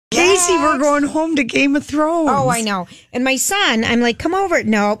Casey, we're going home to Game of Thrones. Oh, I know. And my son, I'm like, come over.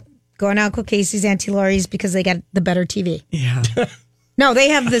 No, going to Uncle Casey's, Auntie Laurie's because they got the better TV. Yeah. No, they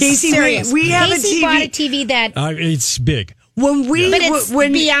have this Casey, serious. we have Casey a TV. bought a TV that It's big. When we, But it's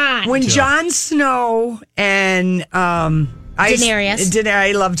beyond. When Jon Snow and Daenerys.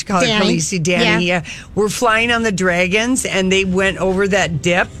 I love to call her Khaleesi, Danny. Yeah. We're flying on the dragons, and they went over that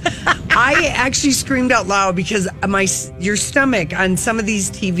dip. I actually screamed out loud because your stomach on some of these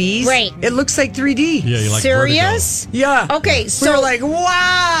TVs, right? It looks like 3D. Yeah, you like serious? Vertigo. Yeah. Okay, so we're like,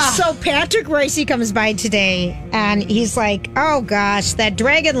 wow. So Patrick Royce comes by today, and he's like, "Oh gosh, that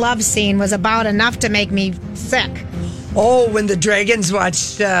dragon love scene was about enough to make me sick." Oh, when the dragons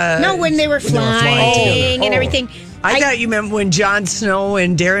watched. No, when they were flying and everything. I thought you meant when Jon Snow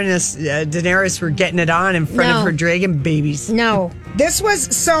and Daenerys were getting it on in front of her dragon babies. No. This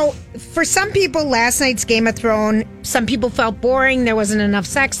was, so for some people, last night's Game of Thrones, some people felt boring. There wasn't enough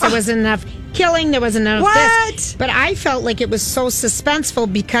sex. There wasn't enough killing. There wasn't enough this. But I felt like it was so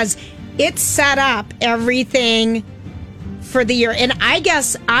suspenseful because it set up everything for the year. And I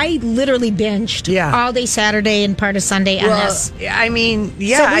guess I literally binged all day Saturday and part of Sunday on this. I mean,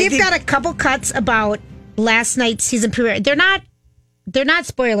 So we've got a couple cuts about last night's season premiere. They're not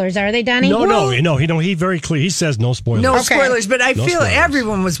spoilers, are they, Donnie? No. He very clear. He says no spoilers. No spoilers, but I feel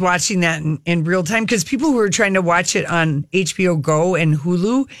everyone was watching that in real time because people who were trying to watch it on HBO Go and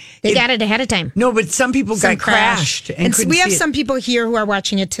Hulu, they got it ahead of time. No, but some people got crashed and we have some people here who are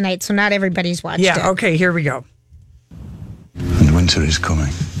watching it tonight, so not everybody's watched it. Yeah, okay, here we go. And winter is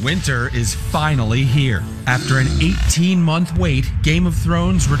coming. Winter is finally here. After an 18-month wait, Game of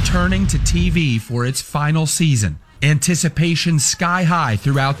Thrones returning to TV for its final season. Anticipation sky high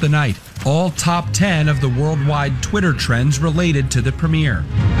throughout the night. All top 10 of the worldwide Twitter trends related to the premiere.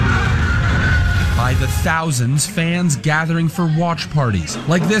 By the thousands, fans gathering for watch parties,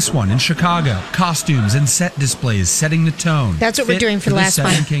 like this one in Chicago. Costumes and set displays setting the tone. That's what we're doing for the last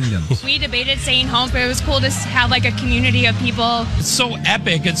Seven one. Kingdoms. We debated staying home, but it was cool to have like a community of people. It's so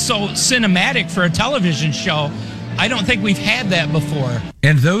epic. It's so cinematic for a television show. I don't think we've had that before.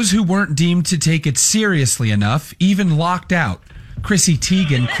 And those who weren't deemed to take it seriously enough even locked out. Chrissy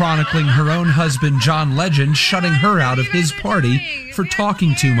Teigen chronicling her own husband, John Legend, shutting her out of his party for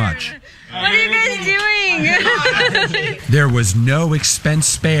talking too much. What are you guys doing? There was no expense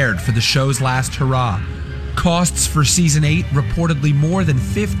spared for the show's last hurrah. Costs for season 8 reportedly more than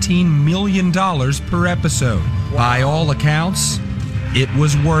 $15 million per episode. Wow. By all accounts, it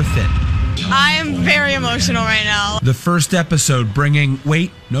was worth it. I am very emotional right now. The first episode bringing,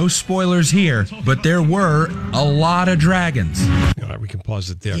 no spoilers here, but there were a lot of dragons. All right, we can pause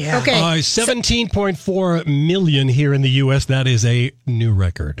it there. Yeah. Okay. 17.4 million here in the U.S. That is a new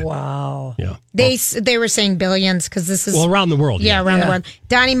record. Wow. Yeah. They were saying billions because this is... Well, around the world. Yeah, around the world.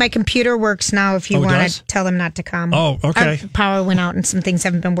 Donnie, my computer works now if you want to tell them not to come. Oh, okay. Our power went out and some things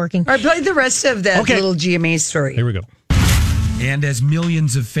haven't been working. All right, play the rest of that little GMA story. Here we go. And as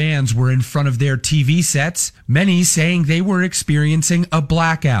millions of fans were in front of their TV sets, many saying they were experiencing a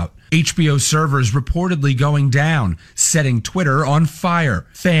blackout. HBO servers reportedly going down, setting Twitter on fire.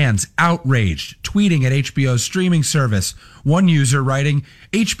 Fans outraged, tweeting at HBO's streaming service. One user writing,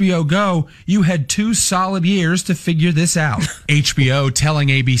 HBO Go, you had 2 solid years to figure this out. HBO telling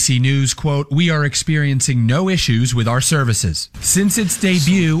ABC News, quote, we are experiencing no issues with our services. Since its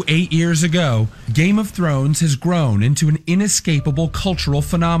debut 8 years ago, Game of Thrones has grown into an inescapable cultural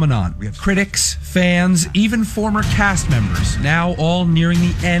phenomenon. Critics, fans, even former cast members, now all nearing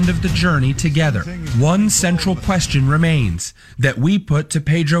the end of the journey together. One central question remains that we put to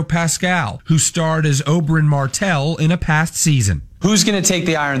Pedro Pascal, who starred as Oberyn Martell in a past season. Who's going to take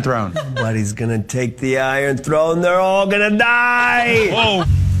the Iron Throne? Nobody's going to take the Iron Throne. They're all going to die. Whoa.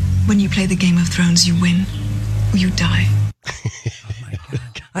 When you play the Game of Thrones, you win or you die.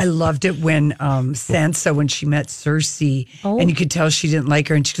 I loved it when Sansa, when she met Cersei, and you could tell she didn't like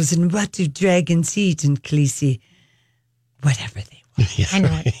her, and she goes, and what do dragons eat? And Khaleesi, whatever they want. I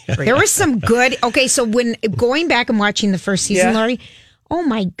know it. There was some good... Okay, so when going back and watching the first season, Laurie, oh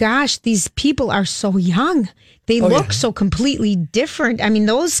my gosh, these people are so young. They look so completely different. I mean,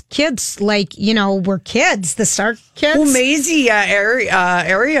 those kids, were kids, the Stark kids. Well, Maisie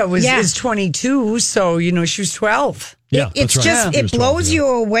Arya is 22, so, she was 12. Yeah, it's just, it blows you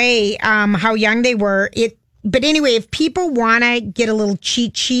away how young they were. But anyway, if people want to get a little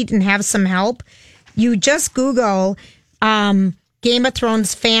cheat sheet and have some help, you just Google Game of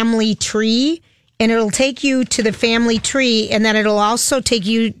Thrones family tree, and it'll take you to the family tree, and then it'll also take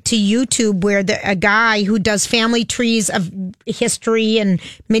you to YouTube where a guy who does family trees of history and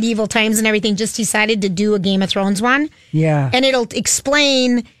medieval times and everything just decided to do a Game of Thrones one. Yeah. And it'll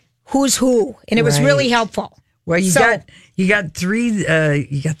explain who's who, and it was Right. really helpful. Well, you got three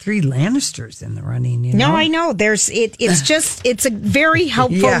Lannisters in the running. You know? No, I know. It's a very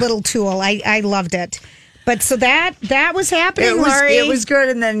helpful little tool. I loved it. But so that was happening, Lori. It was good,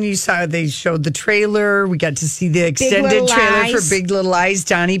 and then they showed the trailer. We got to see the extended trailer for Big Little Lies.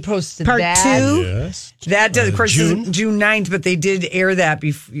 Johnny posted Part that. 2. Yes. That, of course, is June 9th, but they did air that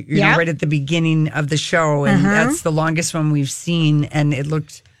before, right at the beginning of the show, and that's the longest one we've seen. And it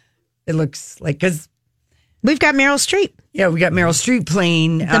looks like, because we've got Meryl Streep. Yeah, we got Meryl Streep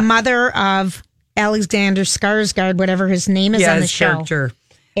playing the mother of Alexander Skarsgård, whatever his name is on the show. Character.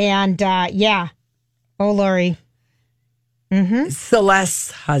 And oh, Lori. Mm-hmm. Celeste's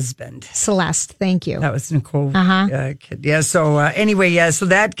husband. Celeste, thank you. That was Nicole. Kid. Yeah. So anyway, so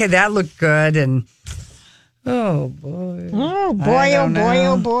that looked good, and oh boy,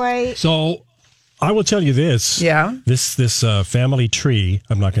 oh boy. So I will tell you this. Yeah. This family tree.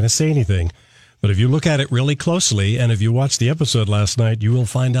 I'm not going to say anything, but if you look at it really closely, and if you watch the episode last night, you will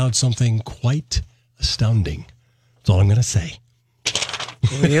find out something quite astounding. That's all I'm going to say.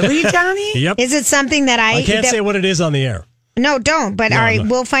 Really, Johnny? Yep. Is it something that I can't say what it is on the air. No, don't. But all right,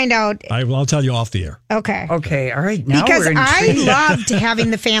 we'll find out. I'll tell you off the air. Okay. Okay. All right. Now because we're I loved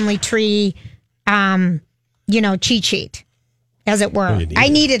having the family tree, cheat sheet, as it were. I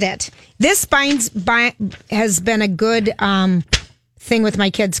needed it. This has been a good thing with my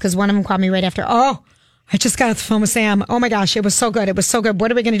kids, because one of them called me right after. Oh, I just got off the phone with Sam. Oh my gosh, it was so good. It was so good.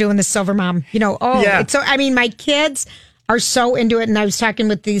 What are we going to do in this Silver Mom? It's so. I mean, my kids are so into it. And I was talking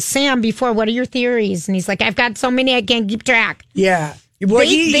with Sam before. What are your theories? And he's like, I've got so many I can't keep track. Yeah. Well,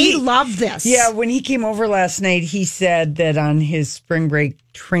 they love this. Yeah. When he came over last night, he said that on his spring break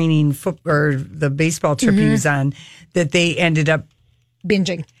training or the baseball trip he was on, that they ended up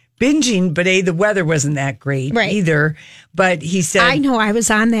binging. But the weather wasn't that great either. But he said, I know, I was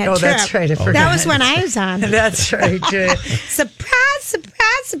on that trip. Oh, that's right. I forgot. That was when I was on. That's right. Surprise.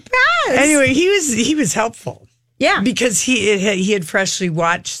 Anyway, he was helpful. Yeah. Because he had freshly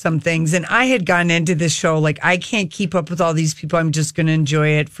watched some things, and I had gone into this show like, I can't keep up with all these people. I'm just going to enjoy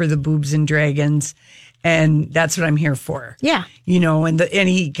it for the boobs and dragons. And that's what I'm here for. Yeah. And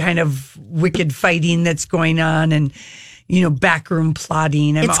any kind of wicked fighting that's going on, and, backroom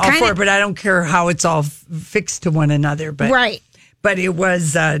plotting. I'm all for it, but I don't care how it's all fixed to one another. But right. But it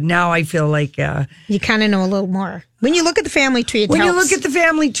was, now I feel like... you kind of know a little more. When you look at the family tree, When you look at the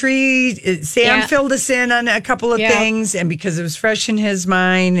family tree, Sam filled us in on a couple of things, and because it was fresh in his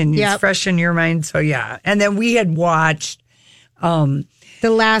mind, and it's fresh in your mind, so yeah. And then we had watched... the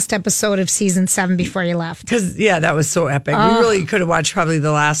last episode of season 7 before you left. Because, that was so epic. We really could have watched probably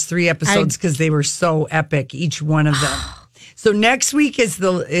the last 3 episodes, because they were so epic, each one of them. So next week is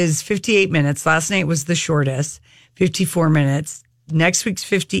 58 minutes. Last night was the shortest, 54 minutes. Next week's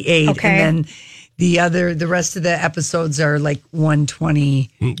 58, and then the rest of the episodes are like 120.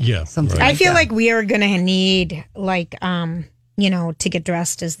 Yeah, something. Right. I feel like we are going to need to get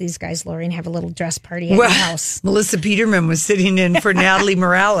dressed as these guys, Lori, and have a little dress party at your house. Melissa Peterman was sitting in for Natalie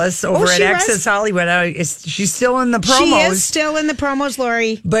Morales over at Access Hollywood. She's still in the promos. She is still in the promos,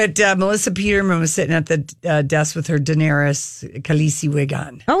 Lori. But Melissa Peterman was sitting at the desk with her Daenerys Khaleesi wig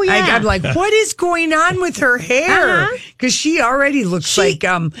on. Oh, yeah. I'm like, what is going on with her hair? Because she already looks like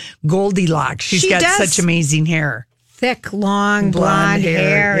Goldilocks. She's got such amazing hair. Thick, long, blonde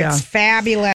hair. Yeah. It's fabulous.